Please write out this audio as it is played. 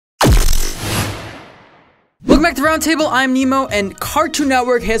Welcome back to Roundtable, I'm Nemo, and Cartoon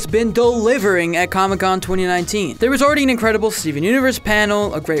Network has been delivering at Comic-Con 2019. There was already an incredible Steven Universe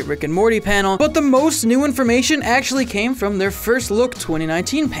panel, a great Rick and Morty panel, but the most new information actually came from their First Look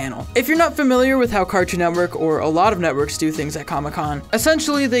 2019 panel. If you're not familiar with how Cartoon Network or a lot of networks do things at Comic-Con,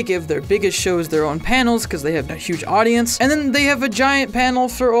 essentially they give their biggest shows their own panels because they have a huge audience, and then they have a giant panel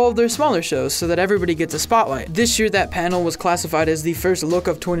for all of their smaller shows so that everybody gets a spotlight. This year that panel was classified as the First Look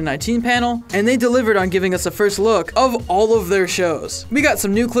of 2019 panel, and they delivered on giving us a first look of all of their shows. We got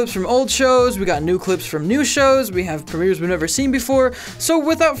some new clips from old shows, we got new clips from new shows, we have premieres we've never seen before, so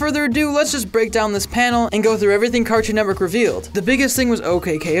without further ado, let's just break down this panel and go through everything Cartoon Network revealed. The biggest thing was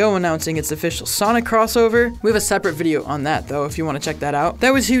OKKO announcing its official Sonic crossover. We have a separate video on that though, if you want to check that out.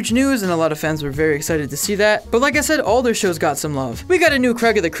 That was huge news and a lot of fans were very excited to see that, but like I said, all their shows got some love. We got a new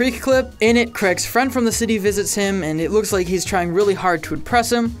Craig of the Creek clip. In it, Craig's friend from the city visits him, and it looks like he's trying really hard to impress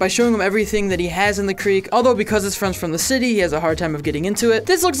him by showing him everything that he has in the creek, although because his friend's from the city, he has a hard time of getting into it.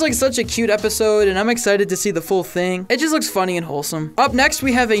 This looks like such a cute episode, and I'm excited to see the full thing. It just looks funny and wholesome. Up next,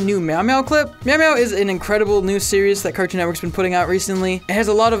 we have a new Mao Mao clip. Mao Mao is an incredible new series that Cartoon Network's been putting out recently. It has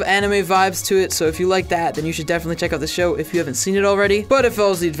a lot of anime vibes to it, so if you like that, then you should definitely check out the show if you haven't seen it already. But it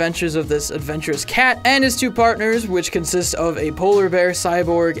follows the adventures of this adventurous cat and his two partners, which consist of a polar bear,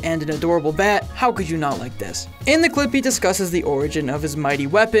 cyborg, and an adorable bat. How could you not like this? In the clip, he discusses the origin of his mighty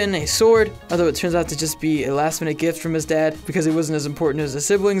weapon, a sword, although it turns out to just be a last-minute gift from his dad because it wasn't as important as his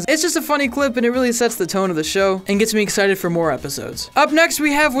siblings. It's just a funny clip and it really sets the tone of the show and gets me excited for more episodes. Up next,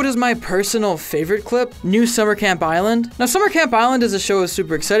 we have what is my personal favorite clip, New Summer Camp Island. Now, Summer Camp Island is a show I was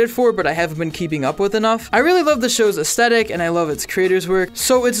super excited for, but I haven't been keeping up with enough. I really love the show's aesthetic and I love its creators' work,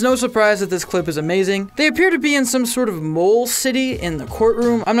 so it's no surprise that this clip is amazing. They appear to be in some sort of mole city in the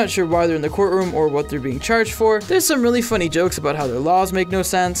courtroom. I'm not sure why they're in the courtroom or what they're being charged for. There's some really funny jokes about how their laws make no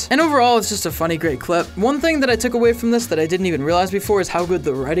sense, and overall it's just a funny, great clip. One thing that I took away from this that I didn't even realize before is how good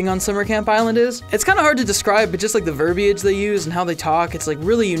the writing on Summer Camp Island is. It's kind of hard to describe, but just like the verbiage they use and how they talk, it's like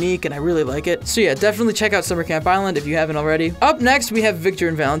really unique and I really like it. So yeah, definitely check out Summer Camp Island if you haven't already. Up next, we have Victor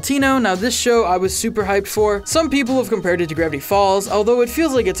and Valentino. Now this show I was super hyped for. Some people have compared it to Gravity Falls, although it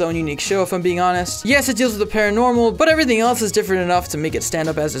feels like its own unique show if I'm being honest. Yes, it deals with the paranormal, but everything else is different enough to make it stand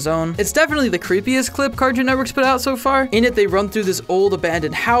up as its own. It's definitely the creepiest clip Cartoon Network's put out so far. In it, they run through this old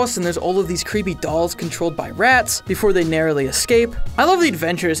abandoned house and there's all of these creepy dolls controlled by rats before they narrowly escape. I love the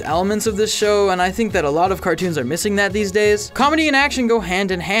adventurous elements of this show, and I think that a lot of cartoons are missing that these days. Comedy and action go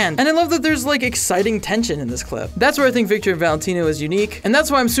hand in hand, and I love that there's like exciting tension in this clip. That's where I think Victor and Valentino is unique, and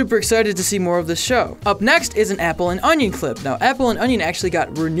that's why I'm super excited to see more of this show. Up next is an Apple and Onion clip. Now, Apple and Onion actually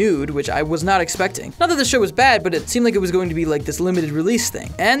got renewed, which I was not expecting. Not that the show was bad, but it seemed like it was going to be like this limited release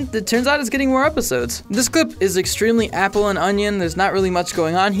thing, and it turns out it's getting more episodes. This clip is extremely Apple and Onion. There's not really much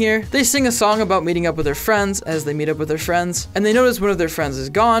going on here. They sing a song about meeting up with their friends as they meet up with their friends, and they notice one of their friends is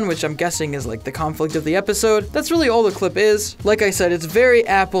gone, which I'm guessing is like the conflict of the episode. That's really all the clip is. Like I said, it's very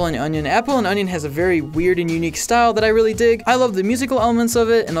Apple and Onion. Apple and Onion has a very weird and unique style that I really dig. I love the musical elements of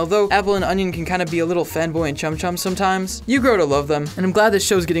it, and although Apple and Onion can kind of be a little fanboy and chum-chum sometimes, you grow to love them, and I'm glad this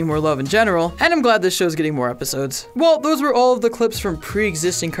show's getting more love in general, and I'm glad this show's getting more episodes. Well, those were all of the clips from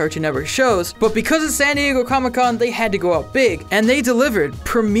pre-existing Cartoon Network shows, but because it's San Diego Comic-Con, they had to go out big, and they delivered,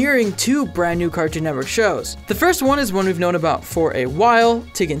 premiering 2 brand new Cartoon Network shows. The first one is one we've known about for a while,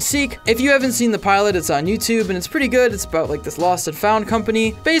 Tig N Seek. If you haven't seen the pilot, it's on YouTube, and it's pretty good. It's about like this lost and found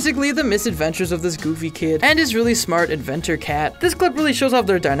company, basically the misadventures of this goofy kid and his really smart inventor cat. This clip really shows off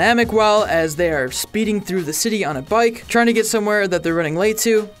their dynamic well as they are speeding through the city on a bike, trying to get somewhere that they're running late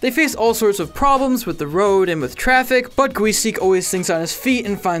to. They face all sorts of problems with the road and with traffic, but Seek always thinks on his feet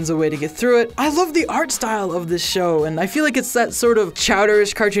and finds a way to get through it. I love the art style of this show, and I feel like it's that sort of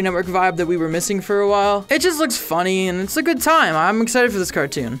chowderish Cartoon Network vibe that we were missing for a while. It just looks funny and it's a good time. I'm excited for this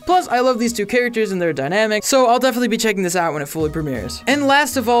cartoon. Plus, I love these 2 characters and their dynamic, so I'll definitely be checking this out when it fully premieres. And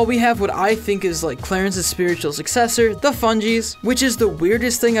last of all, we have what I think is like Clarence's spiritual successor, the Fungies, which is the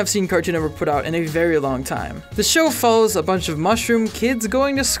weirdest thing I've seen Cartoon Network put out in a very long time. The show follows a bunch of mushroom kids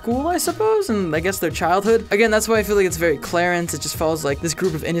going to school, I suppose, and I guess their childhood. Again, that's why I feel like it's very Clarence. It just follows like this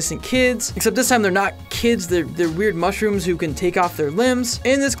group of innocent kids, except this time they're not kids, they're weird mushrooms who can take off their limbs.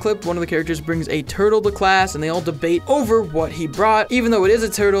 In this clip, one of the characters brings a turtle to class and they all debate over what he brought. Even though it is a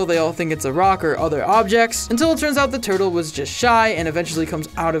turtle, they all think it's a rock or other objects, until it turns out the turtle was just shy and eventually comes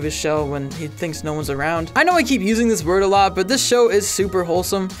out of his shell when he thinks no one's around. I know I keep using this word a lot, but this show is super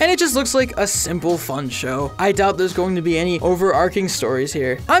wholesome and it just looks like a simple, fun show. I doubt there's going to be any overarching stories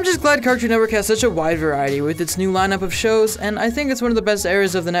here. I'm just glad Cartoon Network has such a wide variety with its new lineup of shows, and I think it's one of the best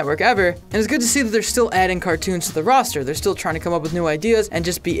eras of the network ever, and it's good to see that they're still adding cartoons to the roster. They're still trying to come up with new ideas and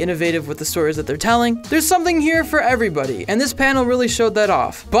just be innovative with the stories that they're telling. compelling. There's something here for everybody, and this panel really showed that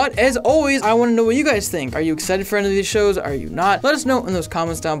off. But as always, I want to know what you guys think. Are you excited for any of these shows? Are you not? Let us know in those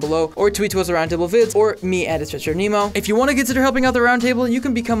comments down below, or tweet to us at Roundtable Vids, or me at @StretcherNemo. If you want to consider helping out the Roundtable, you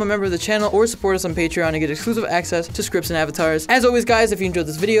can become a member of the channel or support us on Patreon and get exclusive access to scripts and avatars. As always, guys, if you enjoyed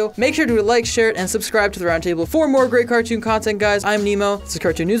this video, make sure to like, share it, and subscribe to the Roundtable for more great cartoon content, guys. I'm Nemo. This is a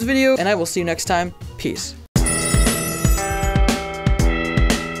cartoon news video, and I will see you next time. Peace.